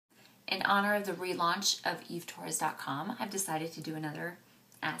In honor of the relaunch of EveTorres.com, I've decided to do another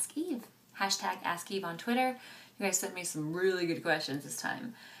Ask Eve. Hashtag Ask Eve on Twitter. You guys sent me some really good questions this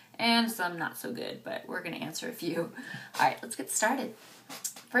time. And some not so good, but we're going to answer a few. Alright, let's get started.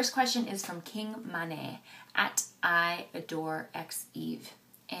 First question is from King Mane at I Adore X Eve.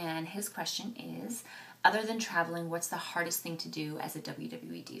 And his question is, other than traveling, what's the hardest thing to do as a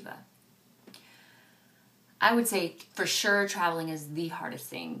WWE diva? I would say for sure traveling is the hardest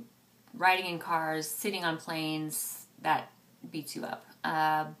thing. Riding in cars, sitting on planes, that beats you up.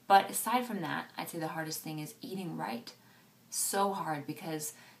 But aside from that, I'd say the hardest thing is eating right. So hard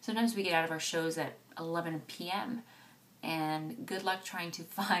because sometimes we get out of our shows at 11 p.m. and good luck trying to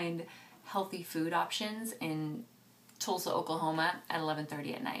find healthy food options in Tulsa, Oklahoma at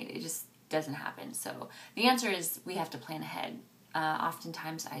 11:30 at night. It just doesn't happen. So the answer is we have to plan ahead.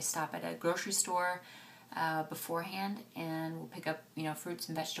 Oftentimes I stop at a grocery store beforehand and we'll pick up, fruits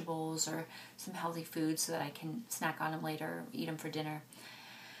and vegetables or some healthy food so that I can snack on them later, eat them for dinner.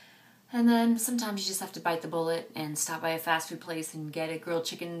 And then sometimes you just have to bite the bullet and stop by a fast food place and get a grilled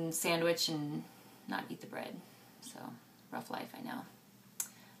chicken sandwich and not eat the bread. So, rough life, I know.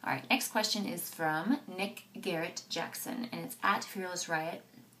 All right, next question is from Nick Garrett Jackson, and it's at Fearless Riot.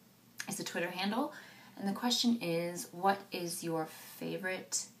 It's a Twitter handle. And the question is, what is your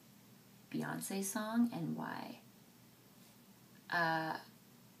favorite Beyonce song and why?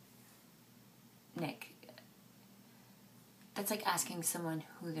 Nick, that's like asking someone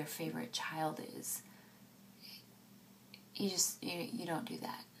who their favorite child is. You don't do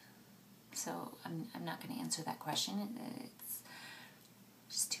that. So I'm not going to answer that question. It's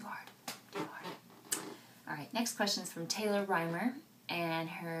just too hard. All right, next question is from Taylor Reimer, and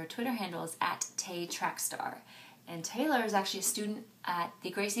her Twitter handle is at TayTrackstar. And Taylor is actually a student at the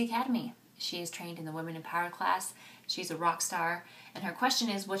Gracie Academy. She is trained in the Women in Power class. She's a rock star. And her question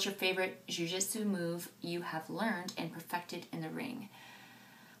is, what's your favorite jiu-jitsu move you have learned and perfected in the ring?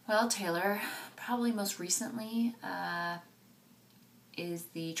 Well, Taylor, probably most recently is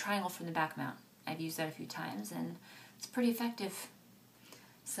the triangle from the back mount. I've used that a few times, and it's pretty effective.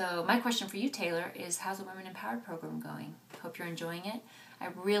 So my question for you, Taylor, is how's the Women Empowered program going? Hope you're enjoying it. I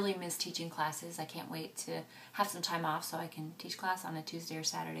really miss teaching classes. I can't wait to have some time off so I can teach class on a Tuesday or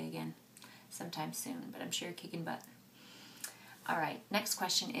Saturday again sometime soon, but I'm sure you're kicking butt. All right, next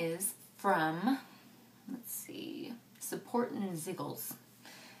question is from, Supportin' Ziggles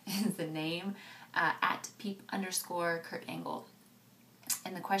is the name, at peep_Kurt Angle.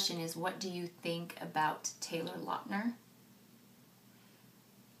 And the question is, what do you think about Taylor Lautner?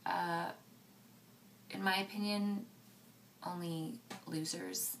 In my opinion, only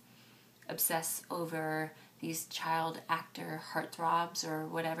losers obsess over these child actor heartthrobs or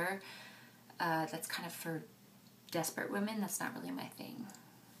whatever. That's kind of for desperate women. That's not really my thing.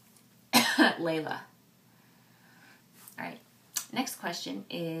 Layla. All right. Next question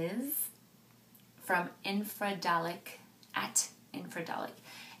is from Infradolic at Infradolic.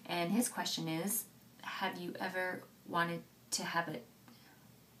 And his question is, have you ever wanted to have a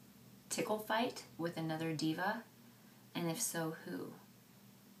tickle fight with another diva? And if so, who?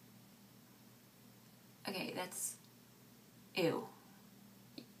 Okay, that's... Ew.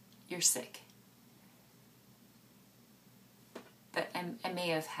 You're sick. But I may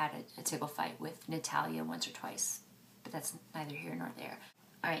have had a tickle fight with Natalia once or twice, but that's neither here nor there.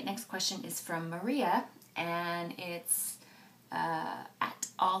 All right, next question is from Maria, and it's at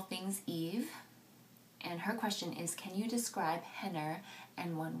All Things Eve. And her question is, can you describe Henner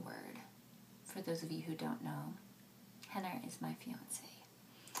in one word? For those of you who don't know, Henner is my fiance.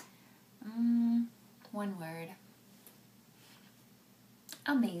 One word.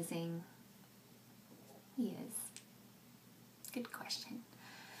 Amazing. He is. Good question.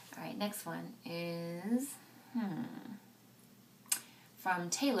 All right, next one is from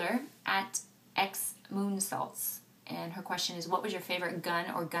Taylor at X Moonsalts. And her question is, what was your favorite gun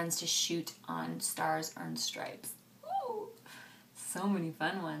or guns to shoot on Stars Earned Stripes? Ooh, so many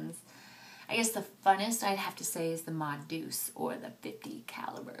fun ones. I guess the funnest I'd have to say is the Mod Deuce or the 50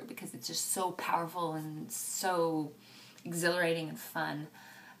 caliber because it's just so powerful and so exhilarating and fun.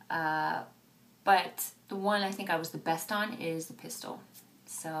 But the one I think I was the best on is the pistol.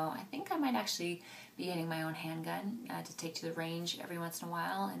 So I think I might actually be getting my own handgun to take to the range every once in a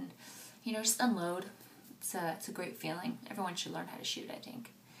while and, just unload. It's a great feeling. Everyone should learn how to shoot, I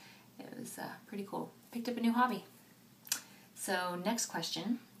think. It was pretty cool. Picked up a new hobby. So next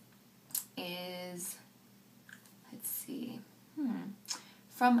question is,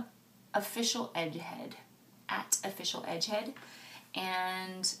 from Official Edgehead, at Official Edgehead.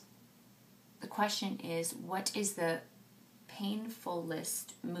 And the question is, what is the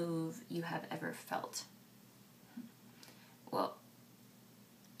painfulest move you have ever felt? Well,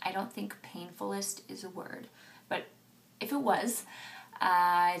 I don't think painfulest is a word, but if it was,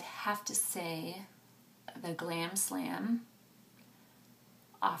 I'd have to say the glam slam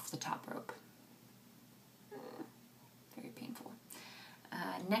off the top rope. Very painful.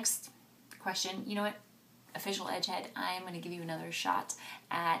 Next question. You know what? Official Edgehead, I am going to give you another shot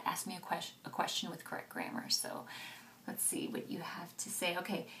at ask me a question with correct grammar. So let's see what you have to say.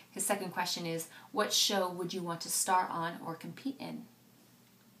 Okay, his second question is, what show would you want to star on or compete in?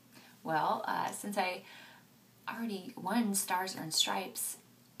 Well, since I already won Stars and Stripes,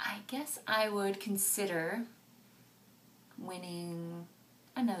 I guess I would consider winning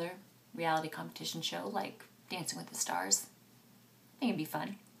another reality competition show like Dancing with the Stars. I think it'd be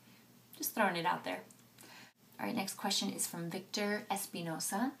fun. Just throwing it out there. All right, next question is from Victor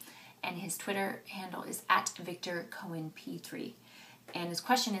Espinosa, and his Twitter handle is @VictorCohenP3. And his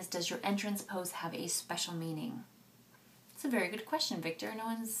question is, does your entrance pose have a special meaning? It's a very good question, Victor. I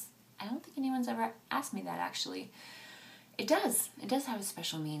don't think anyone's ever asked me that, actually. It does. It does have a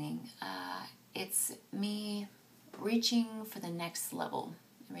special meaning. It's me reaching for the next level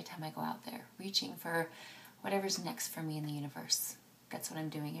every time I go out there. Reaching for whatever's next for me in the universe. That's what I'm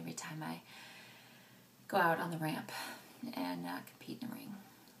doing every time I go out on the ramp and compete in the ring.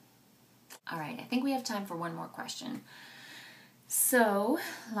 All right, I think we have time for one more question. So,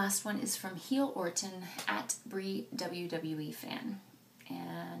 last one is from Heel Orton @BrieWWE fan.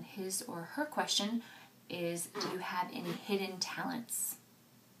 And his or her question is, do you have any hidden talents?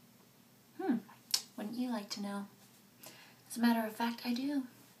 Wouldn't you like to know? As a matter of fact, I do.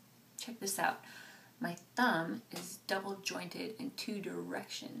 Check this out. My thumb is double jointed in 2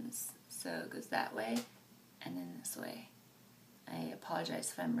 directions. So it goes that way and then this way. I apologize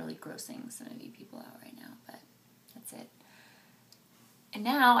if I'm really grossing some of you people out right now, but that's it. And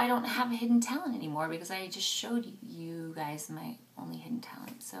now I don't have a hidden talent anymore because I just showed you guys my only hidden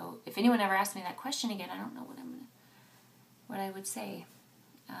talent. So if anyone ever asks me that question again, I don't know what I would say.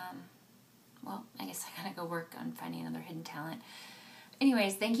 Well, I guess I gotta go work on finding another hidden talent.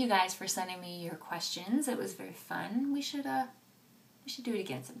 Anyways, thank you guys for sending me your questions. It was very fun. We should do it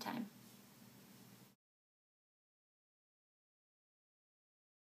again sometime.